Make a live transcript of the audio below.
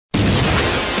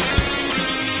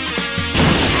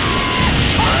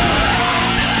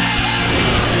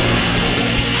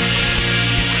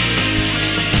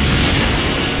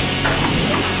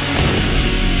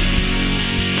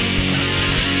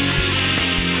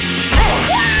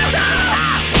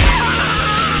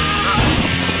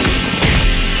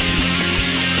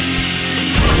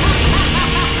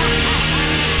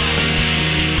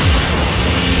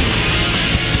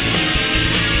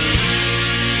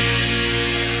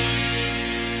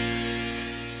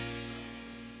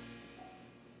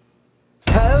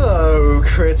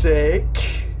Critic.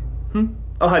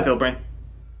 Oh, hi, Philbrain.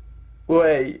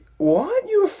 Wait, why aren't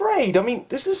you afraid? I mean,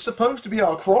 this is supposed to be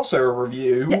our crossover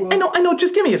review. Yeah, I know,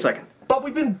 just give me a second. But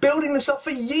we've been building this up for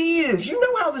years. You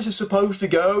know how this is supposed to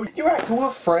go. You act all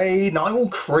afraid, and I'm all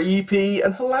creepy,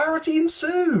 and hilarity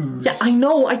ensues. Yeah, I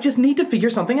know, I just need to figure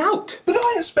something out. But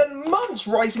I have spent months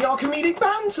writing our comedic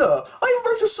banter. I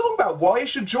even wrote a song about why you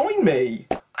should join me.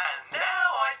 And now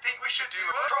I think we should do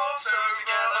a crossover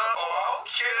together, or I'll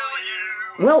kill you.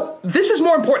 Well, this is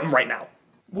more important right now.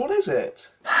 What is it?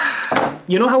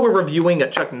 You know how we're reviewing a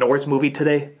Chuck Norris movie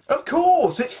today? Of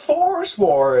course, it's Forest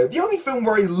Warrior, the only film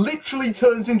where he literally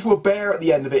turns into a bear at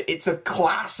the end of it. It's a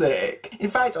classic. In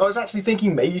fact, I was actually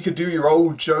thinking maybe you could do your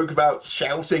old joke about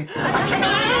shouting, you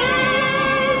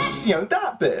know,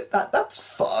 that bit. That's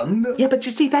fun. Yeah, but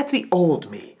you see, that's the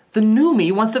old me. The new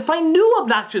me wants to find new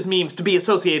obnoxious memes to be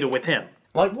associated with him.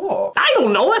 Like what? I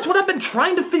don't know, that's what I've been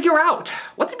trying to figure out.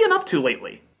 What's he been up to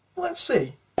lately? Let's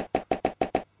see.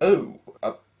 Oh,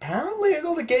 apparently a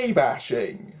lot of gay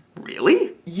bashing.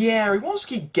 Really? Yeah, he wants to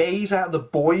keep gays out of the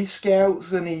Boy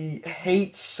Scouts, and he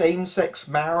hates same-sex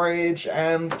marriage,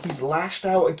 and he's lashed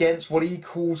out against what he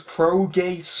calls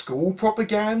pro-gay school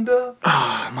propaganda.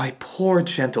 Ah, my poor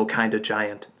gentle kind of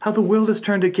giant. How the world has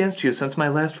turned against you since my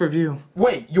last review.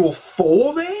 Wait, you're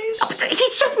for this?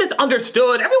 He's just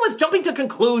misunderstood. Everyone's jumping to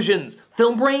conclusions.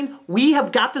 Filmbrain, we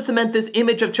have got to cement this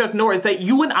image of Chuck Norris that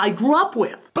you and I grew up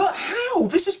with. But how?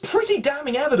 This is pretty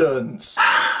damning evidence.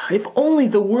 If only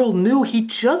the world knew he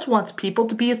just wants people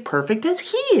to be as perfect as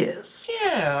he is.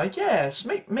 Yeah, I guess.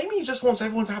 Maybe he just wants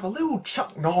everyone to have a little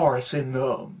Chuck Norris in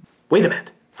them. Wait a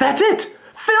minute. That's it!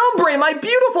 Filmbrain, my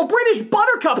beautiful British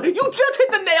buttercup! You just hit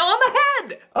the nail on the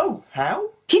head! Oh, how?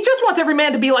 He just wants every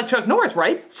man to be like Chuck Norris,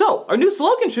 right? So, our new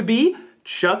slogan should be,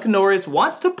 Chuck Norris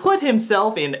wants to put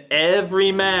himself in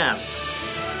every man.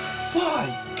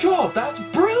 My God, that's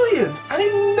brilliant! And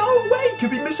in no way could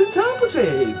be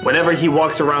misinterpreted! Whenever he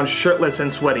walks around shirtless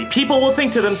and sweaty, people will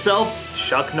think to themselves,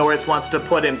 Chuck Norris wants to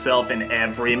put himself in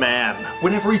every man.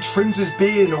 Whenever he trims his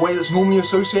beard in a way that's normally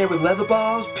associated with leather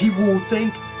bars, people will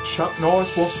think, Chuck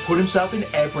Norris wants to put himself in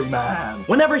every man.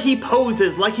 Whenever he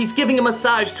poses like he's giving a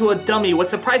massage to a dummy with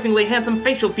surprisingly handsome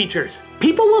facial features,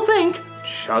 people will think,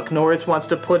 Chuck Norris wants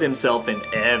to put himself in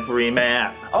every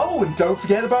man. Oh, and don't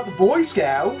forget about the Boy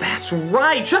Scouts. That's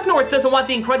right! Chuck Norris doesn't want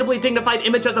the incredibly dignified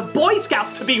image of the Boy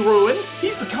Scouts to be ruined!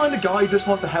 He's the kind of guy who just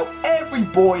wants to help every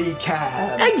boy he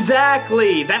can.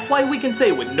 Exactly! That's why we can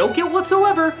say with no guilt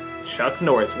whatsoever, Chuck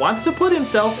Norris wants to put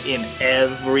himself in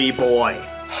every boy.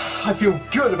 I feel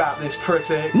good about this,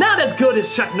 Critic. Not as good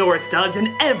as Chuck Norris does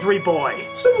in every boy.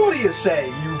 So what do you say?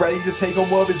 You ready to take on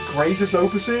one of his greatest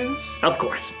opuses? Of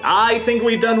course. I think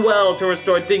we've done well to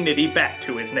restore dignity back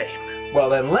to his name. Well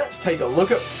then, let's take a look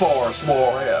at Forest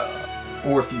Warrior.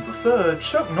 Or if you prefer,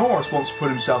 Chuck Norris wants to put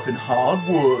himself in hard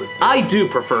wood. I do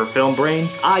prefer Filmbrain.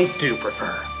 I do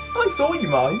prefer. I thought you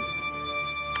might.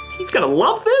 He's gonna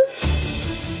love this?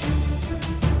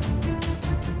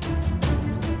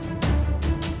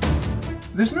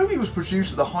 This movie was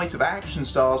produced at the height of action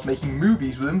stars making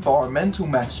movies with environmental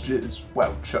messages.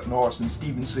 Well, Chuck Norris and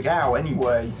Steven Seagal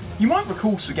anyway. You might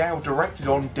recall Seagal directed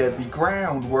on Deadly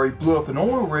Ground, where he blew up an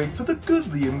oil rig for the good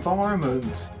of the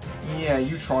environment. Yeah,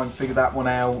 you try and figure that one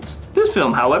out. This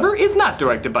film, however, is not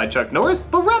directed by Chuck Norris,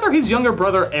 but rather his younger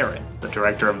brother Aaron, the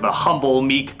director of the humble,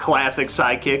 meek, classic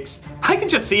Sidekicks. I can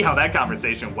just see how that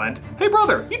conversation went. Hey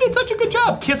brother, you did such a good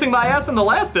job kissing my ass in the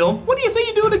last film. What do you say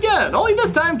you do it again? Only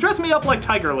this time, dress me up like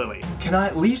Tiger Lily. Can I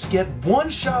at least get one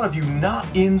shot of you not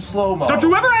in slow-mo? Don't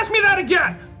you ever ask me that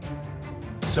again!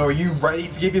 So are you ready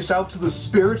to give yourself to the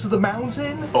spirits of the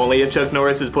mountain? Only if Chuck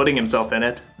Norris is putting himself in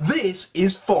it. This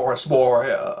is Forest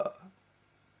Warrior.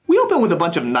 We open with a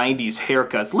bunch of 90s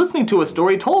haircuts listening to a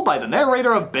story told by the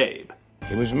narrator of Babe.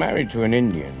 He was married to an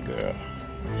Indian girl.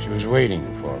 She was waiting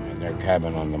for him in their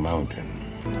cabin on the mountain.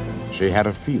 She had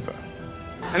a fever.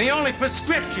 And the only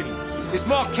prescription is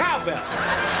more cowbell.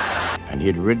 And he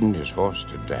had ridden his horse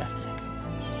to death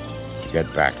to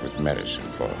get back with medicine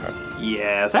for her.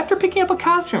 Yes, after picking up a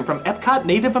costume from Epcot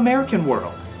Native American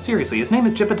World. Seriously, his name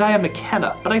is Jebediah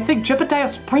McKenna, but I think Jebediah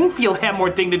Springfield had more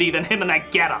dignity than him in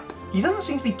that getup. He doesn't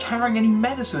seem to be carrying any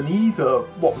medicine either.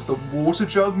 What was the water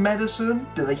jug medicine?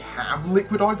 Do they have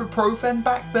liquid ibuprofen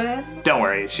back then? Don't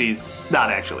worry, she's not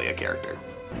actually a character.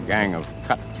 A gang of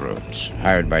cutthroats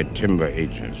hired by timber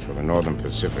agents for the Northern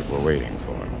Pacific were waiting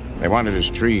for him. They wanted his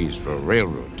trees for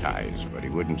railroad ties, but he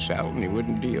wouldn't sell and he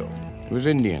wouldn't deal. It was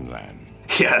Indian land.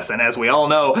 Yes, and as we all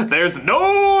know, there's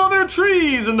no other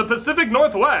trees in the Pacific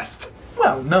Northwest.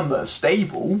 Well, none that are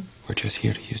stable. We're just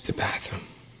here to use the bathroom.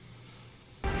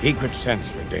 He could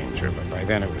sense the danger, but by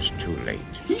then it was too late.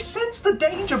 He sensed the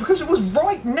danger because it was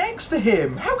right next to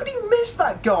him. How could he miss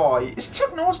that guy? Is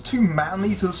Chuck Norris too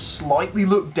manly to slightly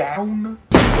look down?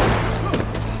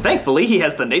 Thankfully, he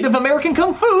has the Native American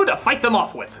Kung Fu to fight them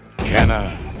off with.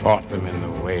 Jenna fought them in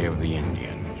the way of the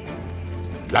Indian,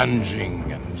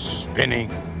 lunging and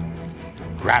spinning,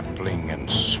 grappling and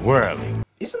swirling.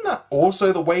 Isn't that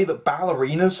also the way that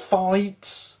ballerinas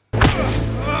fight?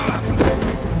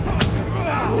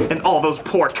 And all those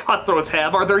poor cutthroats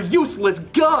have are their useless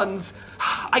guns.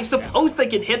 I suppose they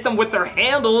can hit them with their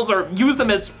handles or use them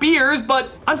as spears, but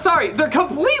I'm sorry, they're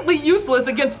completely useless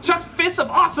against Chuck's fists of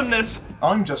awesomeness.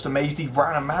 I'm just amazed he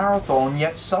ran a marathon,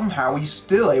 yet somehow he's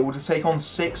still able to take on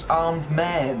 6 armed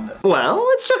men. Well,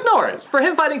 it's Chuck Norris. For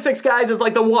him, fighting 6 guys is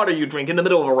like the water you drink in the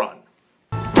middle of a run.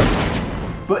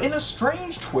 But in a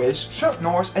strange twist, Chuck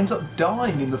Norris ends up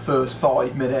dying in the first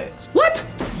 5 minutes. What?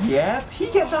 Yep, he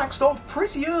gets axed off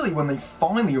pretty early when they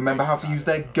finally remember how to use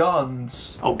their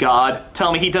guns. Oh god,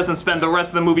 tell me he doesn't spend the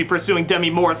rest of the movie pursuing Demi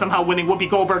Moore, somehow winning Whoopi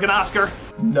Goldberg an Oscar.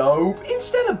 Nope,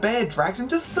 instead a bear drags him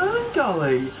to Fern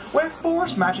Gully, where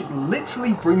forest magic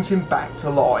literally brings him back to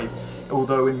life.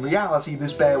 Although in reality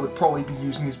this bear would probably be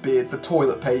using his beard for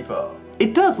toilet paper.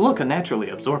 It does look unnaturally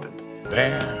absorbent.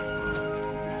 Bear,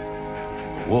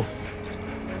 wolf,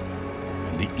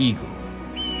 and the eagle.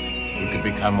 He could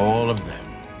become all of them.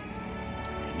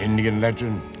 In Indian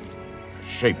legend, a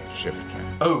shapeshifter.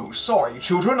 Oh, sorry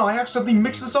children, I accidentally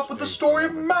mixed this up with the story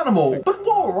of Manimal. But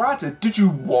while we're at it, did you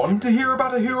want to hear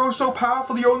about a hero so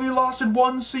powerful he only lasted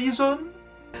 1 season?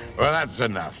 Well, that's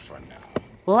enough for now.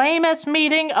 Lamest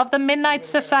meeting of the Midnight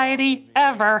Society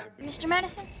ever. Mr.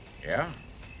 Madison? Yeah?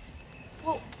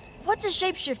 Well, what's a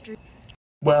shapeshifter?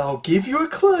 Well, I'll give you a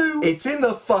clue. It's in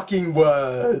the fucking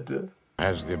word.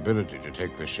 Has the ability to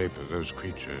take the shape of those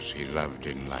creatures he loved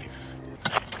in life.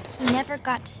 He never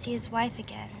got to see his wife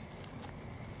again.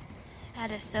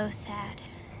 That is so sad.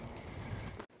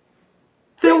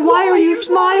 Then why are you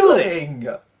smiling?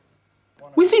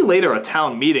 We see later a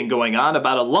town meeting going on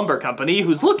about a lumber company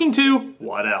who's looking to,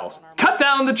 what else? Cut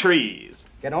down the trees.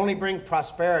 Can only bring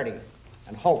prosperity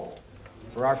and hope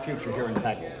for our future here in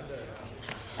Tagline.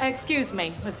 Excuse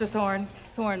me, Mr. Thorne.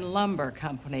 Thorne Lumber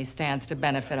Company stands to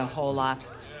benefit a whole lot.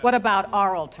 What about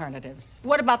our alternatives?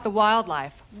 What about the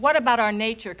wildlife? What about our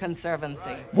nature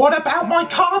conservancy? What about my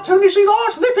cartoonishly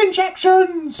large lip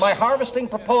injections? My harvesting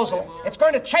proposal, it's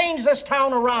going to change this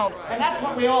town around. And that's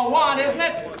what we all want, isn't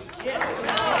it?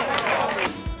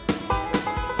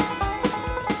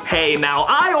 Hey, now,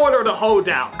 I ordered a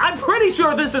hoedown. I'm pretty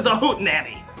sure this is a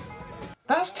hootenanny.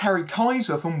 That's Terry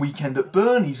Kaiser from Weekend at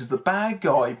Bernie's as the bad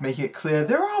guy, making it clear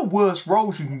there are worse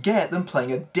roles you can get than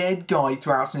playing a dead guy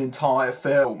throughout an entire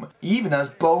film, even as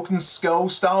Bulk and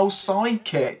Skull-style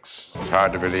sidekicks. It's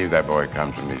hard to believe that boy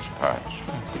comes from these parts.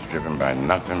 He's driven by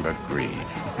nothing but greed.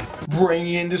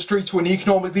 Bringing industry to an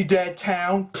economically dead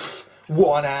town? Pfft,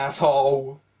 one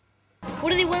asshole.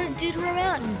 What do they want to do to our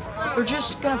mountain? We're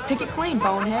just gonna pick it clean,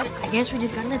 bonehead. I guess we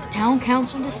just gotta let the town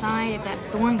council decide if that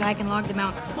Thorne guy can log the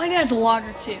mountain. My dad's a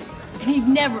logger too, and he'd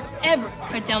never, ever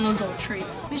cut down those old trees.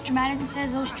 Mr. Madison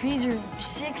says those trees are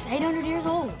 600-800 years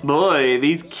old. Boy,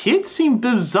 these kids seem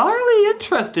bizarrely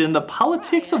interested in the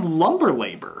politics of lumber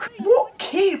labor. What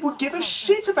kid would give a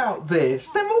shit about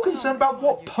this? They're more concerned about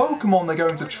what Pokemon they're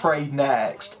going to trade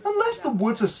next. Unless the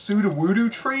woods are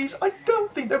Sudowoodo trees, I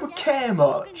don't think they would care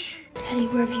much. Daddy,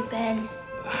 where have you been?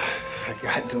 I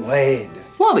got delayed.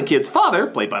 While the kid's father,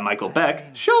 played by Michael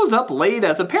Beck, shows up late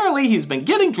as apparently he's been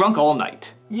getting drunk all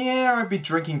night. Yeah, I'd be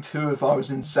drinking too if I was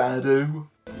in Xanadu.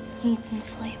 Need some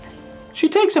sleep. She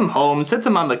takes him home, sits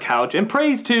him on the couch, and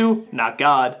prays to, not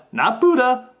God, not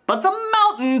Buddha, but the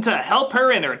mountain to help her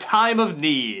in her time of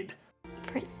need.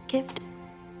 For its gift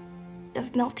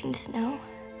of melting snow.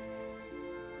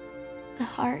 The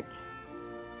heart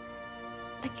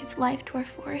that gives life to our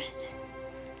forest.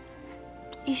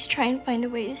 Please try and find a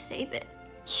way to save it.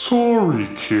 Sorry,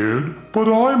 kid,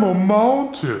 but I'm a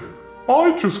mountain.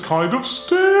 I just kind of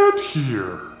stand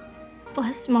here.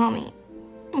 Bless Mommy,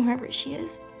 wherever she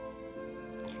is.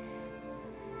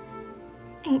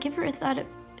 And give her a thought of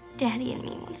Daddy and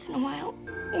me once in a while.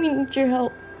 We need your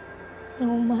help so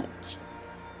much.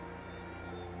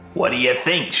 What do you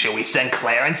think? Should we send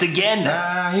Clarence again?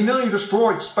 Nah, he nearly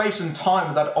destroyed space and time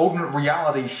with that alternate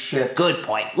reality shit. Good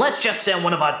point. Let's just send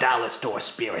one of our dollar store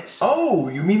spirits. Oh,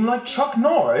 you mean like Chuck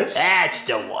Norris? That's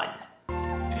the one.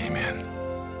 Amen.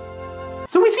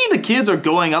 So we see the kids are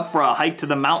going up for a hike to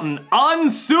the mountain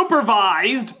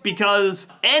unsupervised because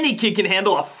any kid can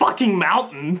handle a fucking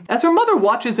mountain. As her mother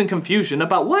watches in confusion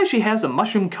about why she has a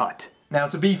mushroom cut. Now,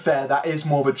 to be fair, that is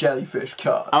more of a jellyfish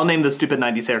cut. I'll name the stupid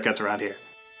 90s haircuts around here.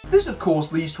 This, of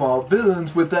course, leads to our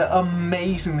villains with their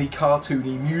amazingly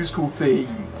cartoony musical theme.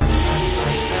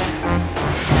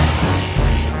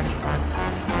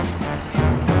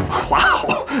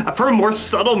 Wow, I've heard more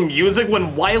subtle music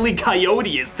when Wile E.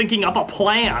 Coyote is thinking up a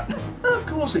plan. Of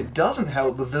course, it doesn't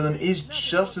help the villain is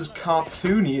just as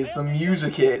cartoony as the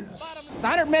music is. It's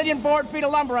 100 million board feet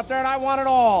of lumber up there, and I want it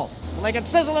all. So they can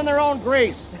sizzle in their own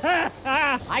grease.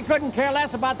 I couldn't care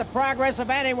less about the progress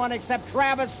of anyone except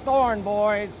Travis Thorne,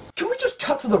 boys. Can we just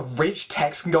cut to the rich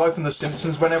Texan guy from The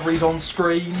Simpsons whenever he's on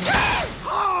screen?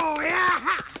 Oh,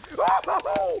 yeah!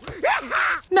 Oh,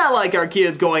 yeah! Not like our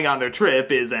kids going on their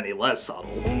trip is any less subtle.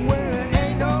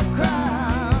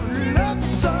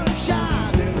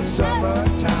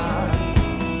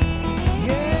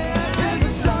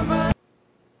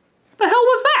 The hell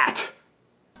was that?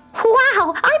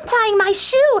 Wow, I'm tying my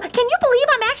shoe! Can you believe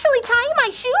I'm actually tying my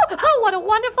shoe? Oh, what a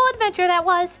wonderful adventure that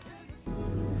was!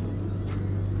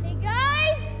 Hey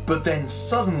guys! But then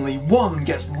suddenly one of them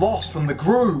gets lost from the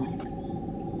group.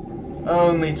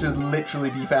 Only to literally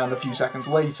be found a few seconds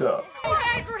later. Hey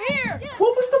guys, we're here!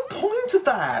 What was the point of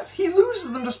that? He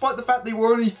loses them despite the fact they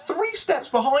were only 3 steps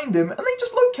behind him, and then he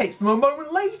just locates them a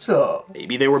moment later.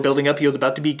 Maybe they were building up he was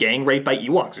about to be gang raped by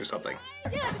Ewoks or something.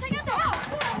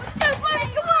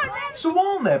 So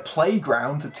on their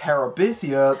playground to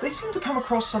Terabithia, they seem to come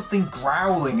across something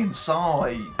growling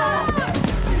inside.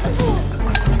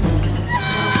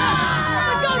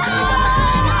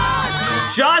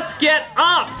 Just get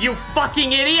up, you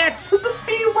fucking idiots! Was the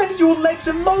fear rendered your legs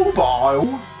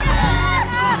immobile?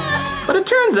 But it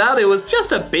turns out it was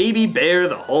just a baby bear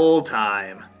the whole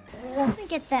time. Let me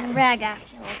get that rag off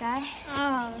you, little guy.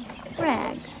 Oh,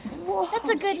 Rags. That's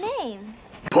a good name.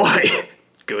 Boy,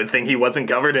 good thing he wasn't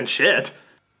covered in shit.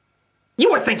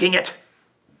 You were thinking it!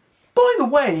 By the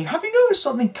way, have you noticed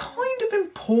something kind of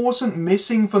important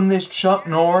missing from this Chuck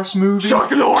Norris movie?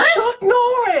 Chuck Norris? Chuck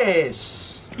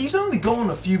Norris! He's only gotten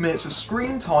a few minutes of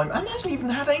screen time and hasn't even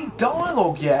had any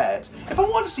dialogue yet. If I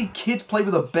wanted to see kids play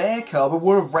with a bear cub, I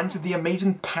would have rented the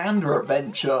Amazing Panda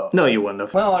adventure. No, you wouldn't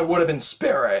have. Well, I would have in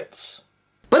spirit.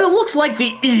 But it looks like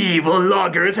the evil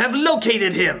loggers have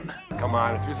located him. Come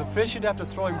on, if he was a fish, you'd have to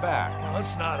throw him back. Well,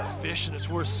 it's not a fish and it's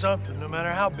worth something, no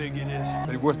matter how big it is. But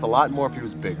he'd be worth a lot more if he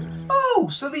was bigger. Oh,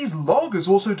 so these loggers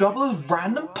also double as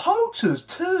random poachers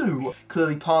too.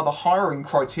 Clearly part of the hiring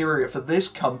criteria for this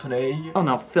company. Oh,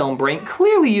 now, Film Brain,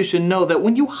 clearly you should know that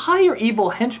when you hire evil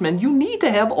henchmen, you need to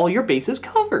have all your bases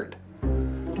covered.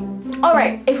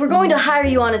 Alright, if we're going to hire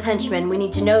you on as henchmen, we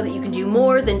need to know that you can do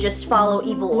more than just follow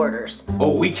evil orders.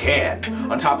 Oh, we can.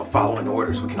 On top of following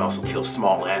orders, we can also kill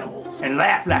small animals. And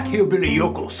laugh like hillbilly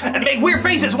yokels. And make weird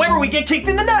faces whenever we get kicked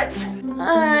in the nuts!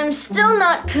 I'm still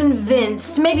not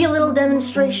convinced. Maybe a little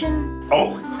demonstration?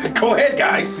 Oh, go ahead,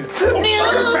 guys.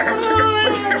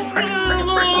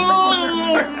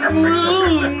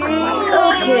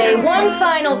 Okay, one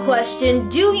final question.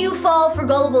 Do you fall for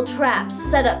gullible traps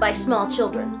set up by small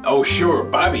children? Oh, sure.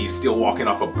 Bobby's still walking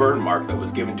off a burn mark that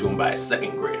was given to him by a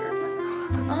 2nd grader.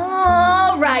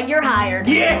 All right, you're hired.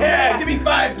 Yeah! Give me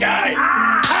 5, guys!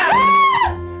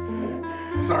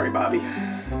 Sorry, Bobby.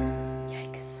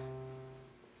 Yikes.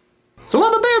 So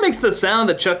while the bear makes the sound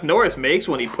that Chuck Norris makes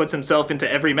when he puts himself into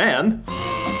every man,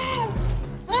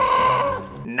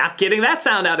 not getting that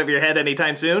sound out of your head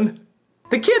anytime soon,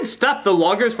 the kids stop the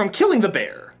loggers from killing the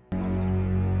bear.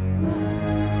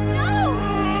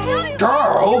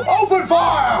 Girl, open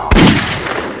fire!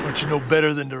 Don't you know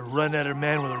better than to run at a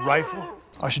man with a rifle?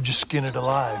 I should just skin it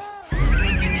alive.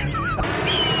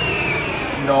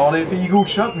 Not if Eagle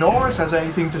Chuck Norris has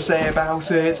anything to say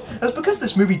about it. As because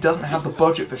this movie doesn't have the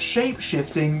budget for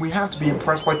shape-shifting, we have to be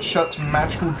impressed by Chuck's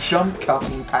magical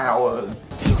jump-cutting powers.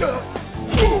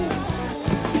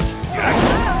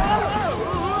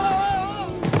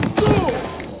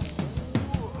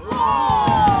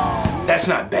 That's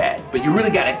not bad, but you really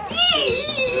gotta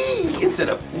instead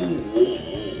of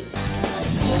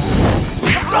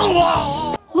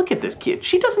Look at this kid.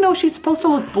 She doesn't know she's supposed to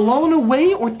look blown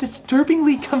away or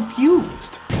disturbingly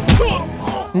confused.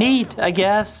 Neat, I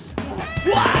guess.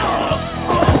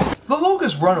 The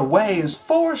loggers run away as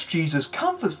Forest Jesus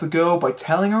comforts the girl by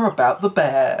telling her about the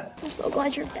bear. I'm so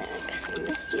glad you're back. I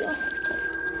missed you.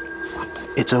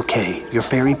 It's okay. Your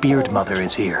fairy beard mother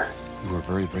is here. You were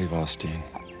very brave, Austin.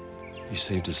 You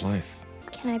saved his life.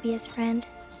 Can I be his friend?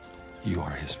 You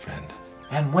are his friend.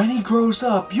 And when he grows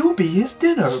up, you'll be his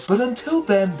dinner, but until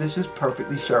then, this is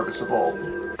perfectly serviceable.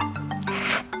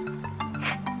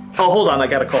 Oh, hold on, I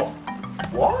got a call.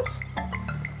 What?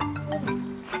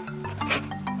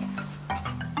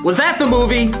 Was that the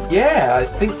movie? Yeah, I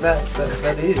think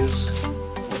that is.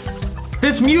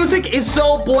 This music is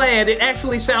so bland, it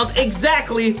actually sounds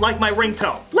exactly like my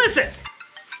ringtone. Listen!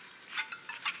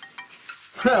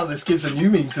 Well, this gives a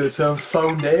new meaning to the term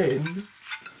phoned in.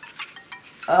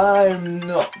 I'm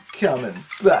not coming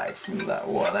back from that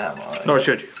one, am I? Nor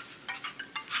should you.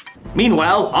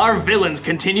 Meanwhile, our villains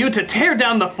continue to tear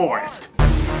down the forest.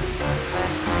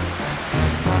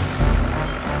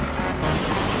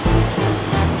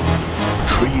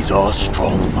 Trees are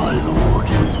strong, my lord.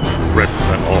 Rip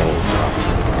them all down.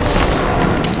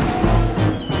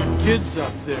 Kids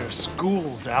up there,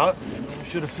 school's out.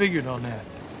 Should have figured on that.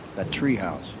 It's that tree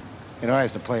house. You know, I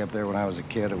used to play up there when I was a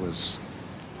kid. It was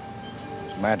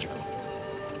magical.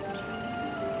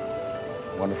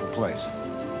 Wonderful place.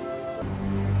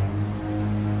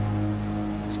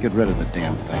 Let's get rid of the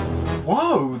damn thing.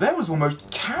 Whoa, there was almost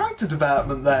character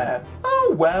development there.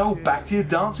 Oh well, back to your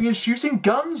dancing and shooting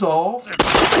guns off.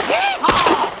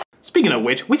 Speaking of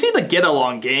which, we see the Get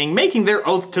Along gang making their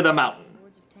oath to the mountain.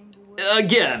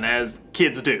 Again, as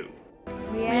kids do.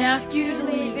 We ask you to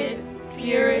leave it,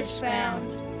 pure as found.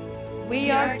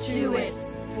 We are to it,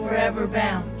 forever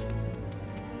bound.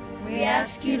 We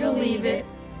ask you to leave it,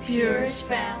 pure as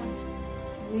found.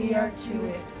 We are to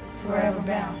it, forever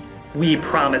bound. We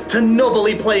promise to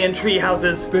nobly play in tree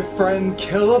houses, befriend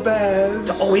killer bears,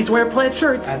 to always wear plaid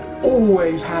shirts, and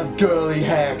always have girly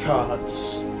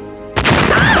haircuts.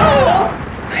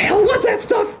 Ah! The hell was that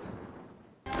stuff?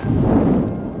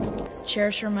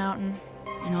 Cherish your mountain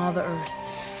and all the earth.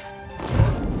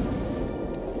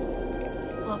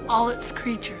 Love all its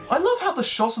creatures. I love how the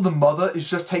shot of the mother is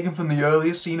just taken from the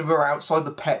earlier scene of her outside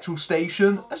the petrol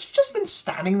station. Has she just been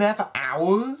standing there for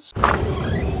hours?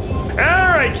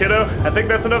 Alright, kiddo. I think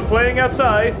that's enough playing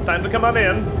outside. Time to come on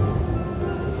in.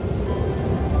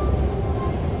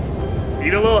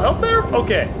 Need a little help there?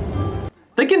 Okay.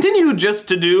 They continue just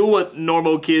to do what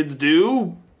normal kids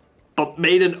do, but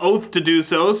made an oath to do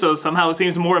so, so somehow it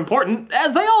seems more important,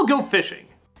 as they all go fishing.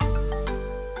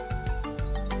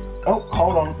 Oh,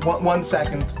 hold on. One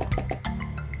second.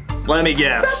 Let me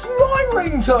guess. That's my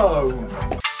ringtone!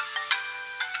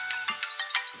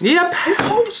 Yep. This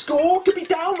whole score could be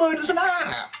downloaded as an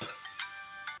app.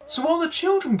 So while the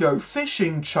children go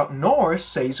fishing, Chuck Norris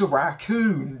saves a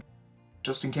raccoon.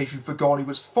 Just in case you forgot he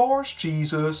was Forest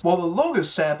Jesus, while the loggers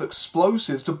set up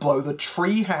explosives to blow the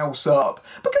treehouse up.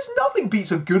 Because nothing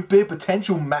beats a good bit of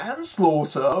potential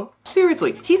manslaughter.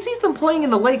 Seriously, he sees them playing in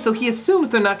the lake, so he assumes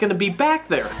they're not going to be back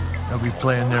there. They'll be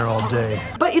playing there all day.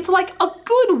 But it's like a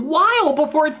good while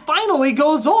before it finally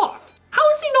goes off. How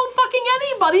is he know fucking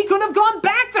anybody could have gone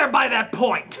back there by that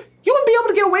point? You wouldn't be able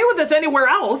to get away with this anywhere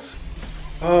else.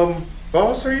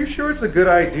 Boss, are you sure it's a good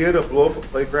idea to blow up a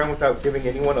playground without giving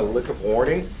anyone a lick of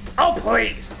warning? Oh,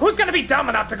 please. Who's gonna be dumb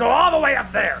enough to go all the way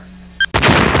up there?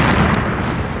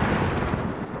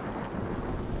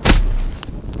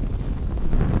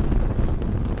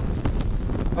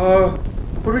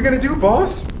 What are we gonna do,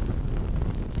 boss?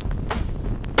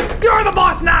 You're the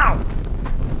boss now!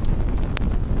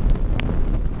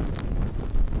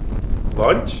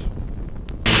 Lunch?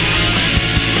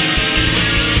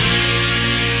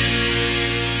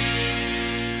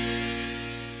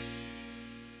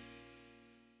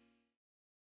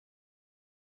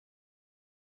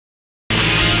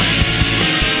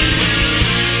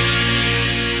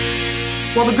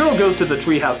 While the girl goes to the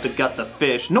treehouse to gut the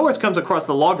fish, Norris comes across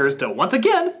the loggers to once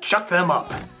again chuck them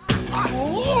up.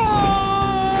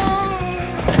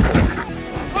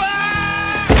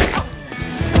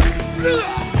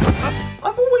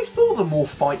 I've always thought that more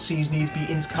fight scenes need to be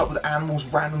intercut with animals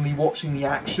randomly watching the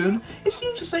action. It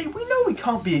seems to say, we know we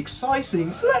can't be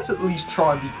exciting, so let's at least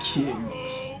try and be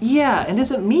cute. Yeah, and is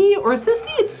it me, or is this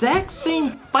the exact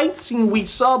same fight scene we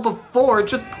saw before,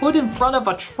 just put in front of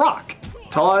a truck?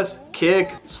 Toss,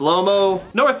 kick, slow-mo,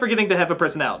 Norris forgetting to have a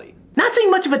personality. Not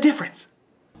seeing much of a difference.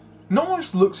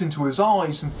 Norris looks into his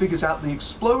eyes and figures out the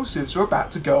explosives are about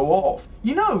to go off.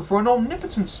 You know, for an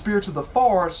omnipotent spirit of the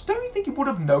forest, don't you think he would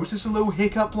have noticed a little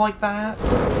hiccup like that?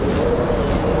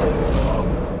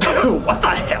 What the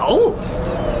hell?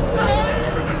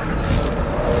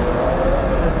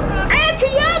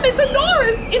 ATM! It's a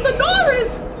Norris! It's a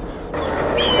Norris!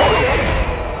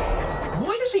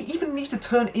 Why does he even need to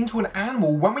turn into an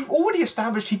animal when we've already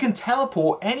established he can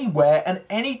teleport anywhere and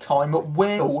anytime at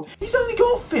will? He's only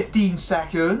got 15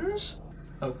 seconds.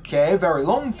 Okay, very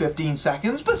long 15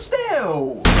 seconds, but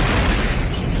still.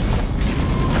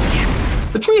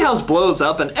 The treehouse blows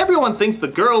up and everyone thinks the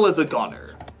girl is a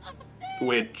goner.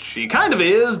 which he kind of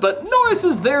is, but Norris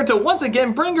is there to once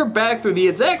again bring her back through the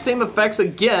exact same effects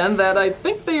again that I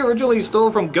think they originally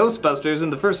stole from Ghostbusters in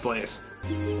the first place.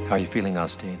 How are you feeling,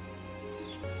 Austin?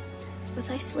 Was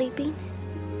I sleeping?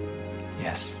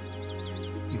 Yes,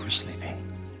 you were sleeping.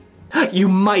 You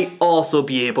might also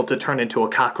be able to turn into a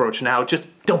cockroach now, just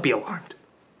don't be alarmed.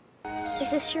 Is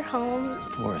this your home?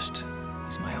 Forest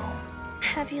is my home.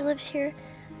 Have you lived here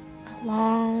a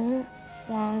long,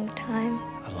 long time?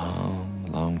 A long,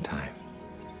 long time.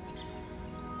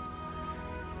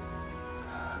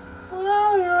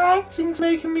 Oh, your acting's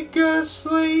making me go to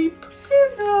sleep.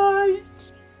 Good night.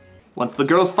 Once the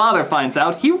girl's father finds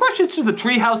out, he rushes to the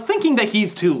treehouse thinking that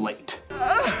he's too late.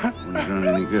 Wasn't done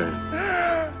any good.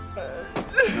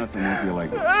 Nothing won't be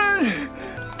like it.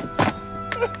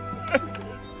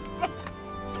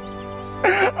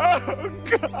 Oh,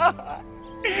 God.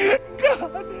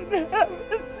 God in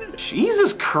heaven.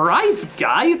 Jesus Christ,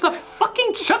 guy, it's a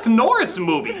fucking Chuck Norris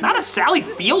movie, not a Sally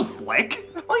Field flick.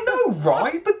 I know,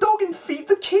 right? The dog in Feed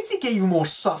the Kitty gave a more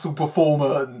subtle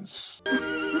performance.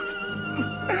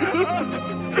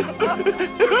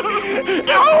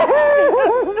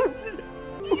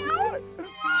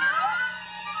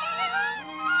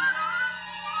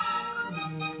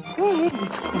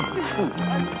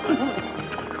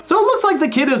 So it looks like the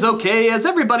kid is okay as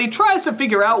everybody tries to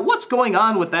figure out what's going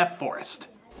on with that forest.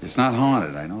 It's not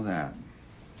haunted, I know that.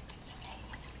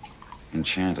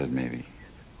 Enchanted, maybe.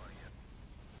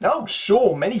 Oh,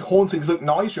 sure, many hauntings look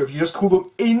nicer if you just call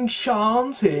them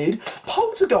enchanted.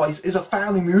 Poltergeist is a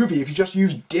family movie if you just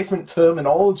use different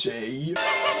terminology.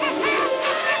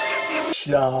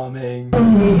 Charming.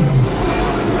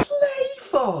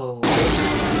 Playful.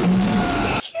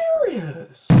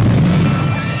 Curious.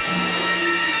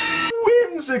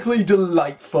 Whimsically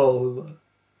delightful.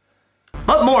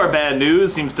 But more bad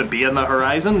news seems to be on the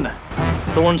horizon.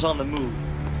 Thorne's on the move.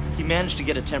 He managed to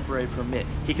get a temporary permit.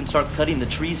 He can start cutting the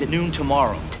trees at noon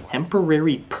tomorrow.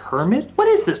 Temporary permit? What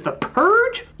is this, the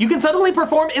Purge? You can suddenly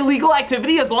perform illegal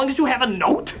activity as long as you have a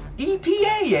note?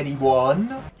 EPA,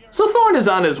 anyone? So Thorne is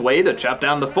on his way to chop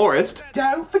down the forest.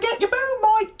 Don't forget your boom,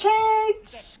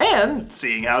 kids! And,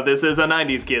 seeing how this is a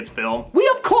 90s kids film, we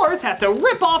of course have to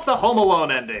rip off the Home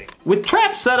Alone ending. With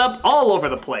traps set up all over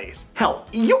the place. Hell,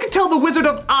 you could tell the Wizard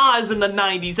of Oz in the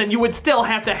 90s and you would still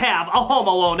have to have a Home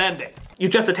Alone ending. You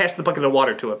just attach the bucket of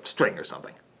water to a string or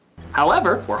something.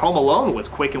 However, where Home Alone was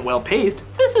quick and well-paced,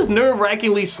 this is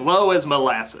nerve-wrackingly slow as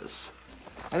molasses.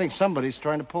 I think somebody's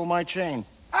trying to pull my chain.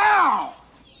 Ow!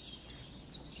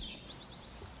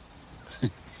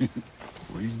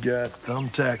 We got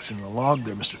thumbtacks in the log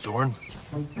there, Mr. Thorne.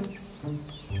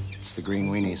 It's the green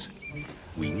weenies.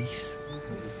 Weenies?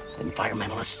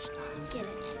 Environmentalists. Get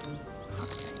it.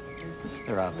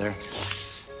 They're out there.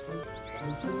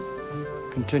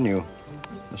 Continue,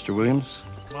 Mr. Williams.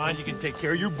 Come on, you can take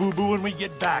care of your boo-boo when we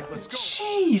get back. Let's go.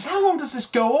 Jeez, how long does this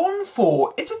go on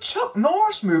for? It's a Chuck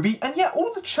Norris movie, and yet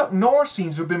all the Chuck Norris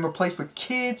scenes have been replaced with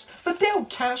kids, Fidel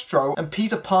Castro, and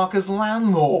Peter Parker's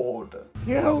landlord.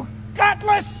 You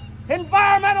gutless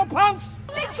environmental punks!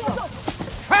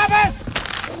 Travis!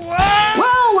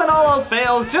 Well, when all else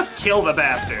fails, just kill the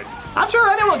bastard. I'm sure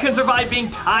anyone can survive being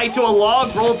tied to a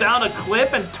log, rolled down a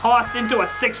cliff, and tossed into a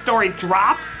 6-story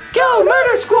drop. Go,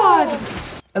 Murder Squad!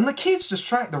 And the kids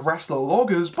distract the rest of the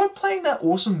loggers by playing their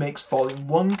Awesome Mix Volume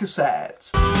 1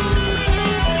 cassette.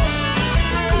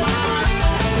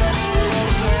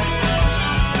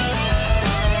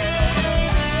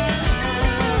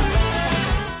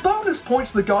 Bonus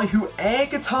points to the guy who air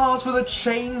guitars with a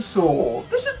chainsaw.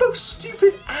 This is both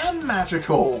stupid and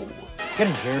magical. Get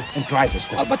in here and drive this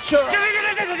thing. But you're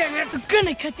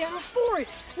gonna cut down a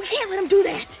forest. We can't let him do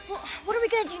that. Well, what are we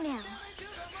gonna do now?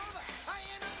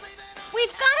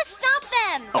 We've got to stop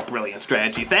them! Oh, brilliant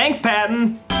strategy. Thanks,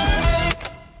 Patton.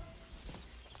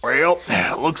 Well,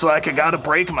 looks like I gotta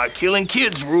break my killing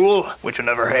kids rule, which I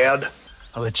never had.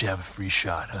 I'll let you have a free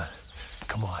shot, huh?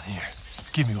 Come on, here.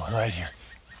 Give me one right here.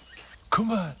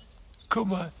 Come on.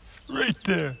 Come on. Right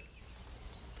there.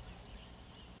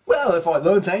 Well, if I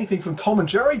learned anything from Tom and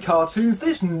Jerry cartoons,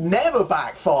 this never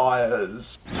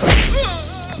backfires.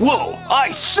 Whoa,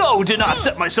 I so did not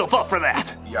set myself up for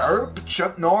that. Yerp,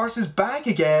 Chuck Norris is back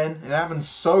again. It happens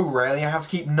so rarely I have to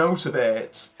keep note of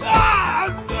it.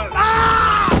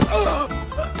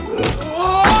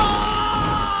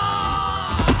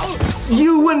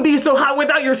 You wouldn't be so hot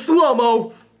without your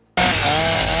slow-mo.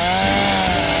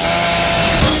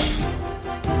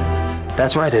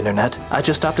 That's right, Internet. I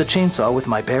just stopped a chainsaw with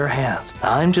my bare hands.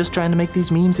 I'm just trying to make these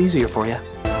memes easier for you.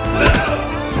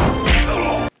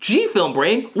 Gee, Film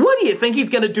Brain, what do you think he's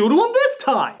gonna do to him this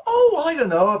time? Oh, I don't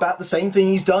know, about the same thing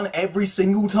he's done every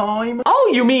single time.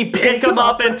 Oh, you mean pick him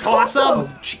up and toss him?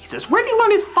 Jesus, where'd he learn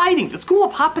his fighting? The school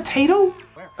of hot potato?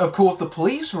 Of course, the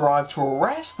police arrive to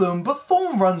arrest them, but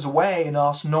Thorne runs away and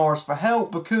asks Norris for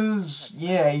help because,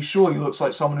 yeah, he surely looks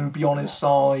like someone who'd be on his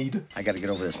side. I gotta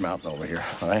get over this mountain over here,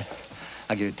 all right?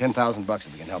 I'll give you 10,000 bucks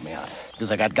if you can help me out.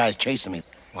 Because I got guys chasing me.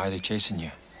 Why are they chasing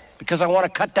you? Because I want to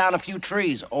cut down a few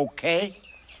trees, okay?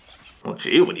 Well,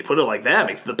 gee, when you put it like that, it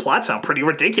makes the plot sound pretty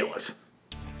ridiculous.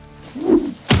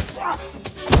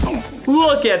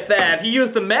 Look at that! He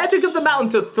used the magic of the mountain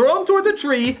to throw him towards a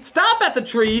tree, stop at the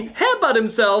tree, headbutt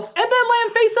himself, and then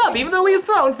land face up, even though he is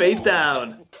thrown face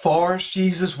down. Forest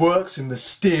Jesus works in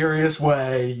mysterious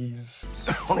ways.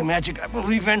 The only magic I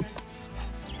believe in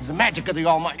is the magic of the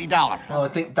almighty dollar. Well, I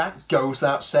think that goes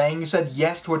without saying. You said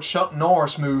yes to a Chuck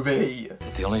Norris movie.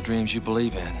 The only dreams you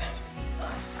believe in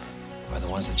are the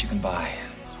ones that you can buy.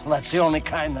 Well, that's the only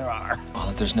kind there are. Well,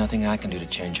 if there's nothing I can do to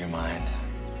change your mind,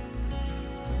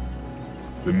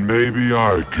 then maybe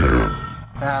I can.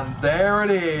 And there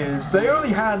it is. They only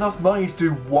had enough money to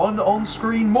do one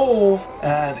on-screen morph,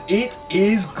 and it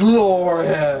is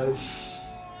glorious.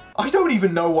 I don't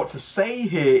even know what to say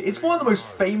here. It's one of the most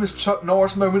famous Chuck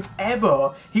Norris moments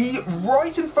ever. He,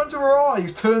 right in front of our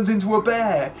eyes, turns into a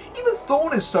bear. Even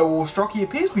Thorne is so awestruck he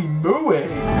appears to be mooing.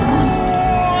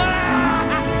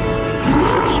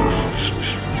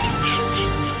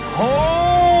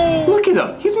 Oh! Look at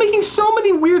him. He's making so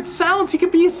many weird sounds he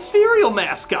could be a cereal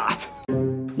mascot.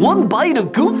 One bite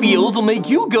of Goofy's will make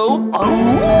you go,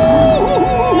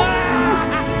 oh!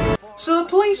 So the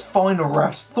police find and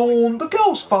arrest Thorne. The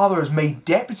girl's father is made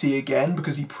deputy again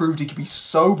because he proved he could be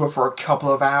sober for a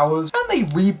couple of hours, and they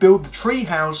rebuild the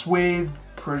treehouse with,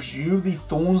 presumably,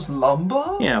 Thorne's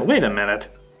lumber? Yeah, wait a minute.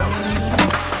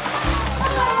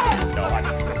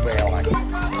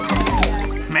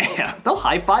 Man, they'll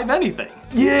high-five anything.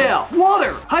 Yeah,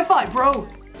 water! High-five, bro!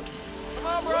 Come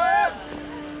on, Brian!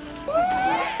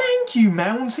 Thank you,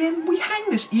 Mountain. We hang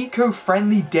this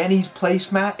eco-friendly Denny's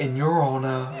placemat in your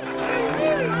honor.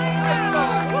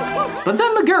 But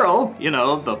then the girl, you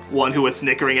know, the one who was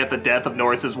snickering at the death of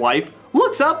Norris's wife,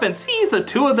 looks up and sees the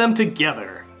two of them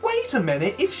together. Wait a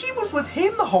minute, if she was with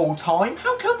him the whole time,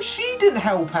 how come she didn't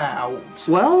help out?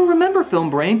 Well, remember, Film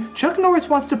Brain, Chuck Norris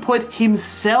wants to put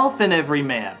himself in every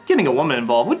man. Getting a woman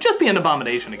involved would just be an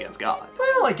abomination against God.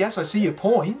 Well, I guess I see your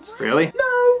point. Really?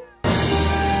 No.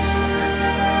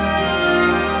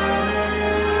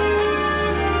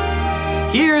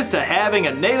 Here's to having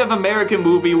a Native American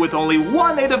movie with only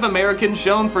one Native American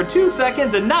shown for 2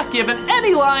 seconds and not given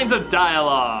any lines of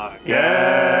dialogue.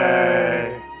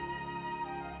 Yay!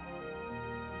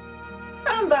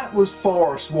 And that was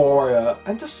Forest Warrior,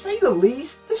 and to say the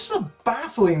least, this is a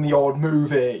bafflingly odd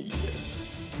movie.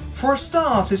 For a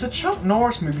start, it's a Chuck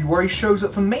Norris movie where he shows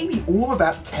up for maybe all of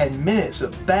about 10 minutes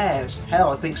at best.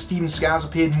 Hell, I think Steven Seagal's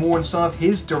appeared more in some of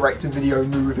his direct-to-video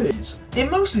movies.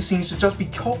 It mostly seems to just be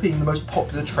copying the most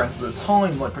popular trends of the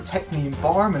time, like protecting the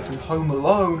environment and Home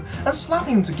Alone, and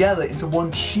slapping them together into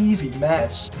one cheesy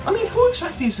mess. I mean, who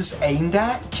exactly is this aimed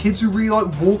at? Kids who really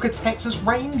like Walker, Texas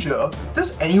Ranger?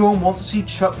 Does anyone want to see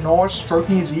Chuck Norris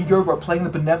stroking his ego by playing the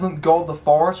benevolent god of the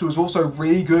forest who is also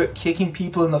really good at kicking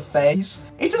people in the face?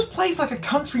 It just plays like a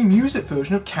country music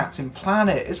version of Captain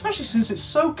Planet, especially since it's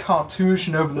so cartoonish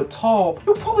and over the top.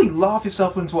 You'll probably laugh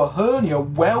yourself into a hernia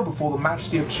well before the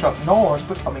majesty of Chuck Norris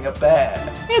becoming a bear.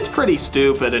 It's pretty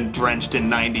stupid and drenched in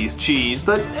 90s cheese,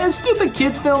 but as stupid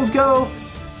kids films go,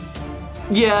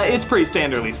 yeah, it's pretty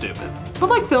standardly stupid. But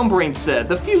like Film Brain said,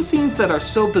 the few scenes that are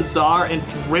so bizarre and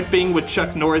dripping with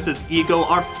Chuck Norris's ego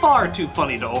are far too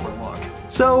funny to overlook.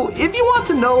 So, if you want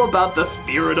to know about the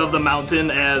spirit of the mountain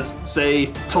as, say,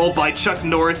 told by Chuck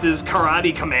Norris's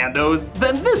karate commandos,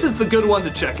 then this is the good one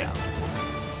to check out.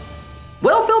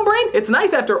 Well, Film Brain, it's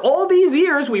nice after all these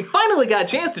years we finally got a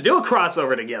chance to do a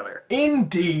crossover together.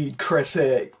 Indeed,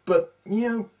 Critic. But, you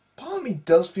know, part of me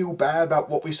does feel bad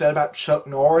about what we said about Chuck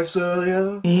Norris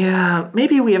earlier. Yeah,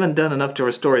 maybe we haven't done enough to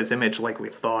restore his image like we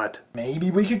thought.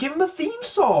 Maybe we could give him a theme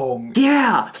song.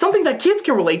 Yeah, something that kids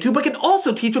can relate to but can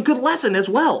also teach a good lesson as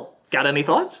well. Got any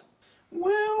thoughts?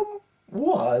 Well,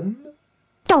 one.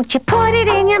 Don't you put it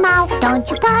in your mouth, don't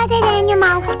you put it in your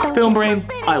mouth. Film Brain,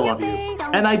 I love you.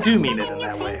 And I do mean it in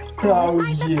that way. Oh,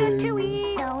 you.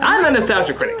 I'm the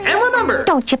Nostalgia Critic, and remember...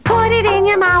 Don't you put it in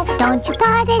your mouth, don't you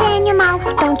put it in your mouth.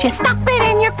 Don't you stop it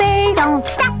in your face, don't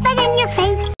stop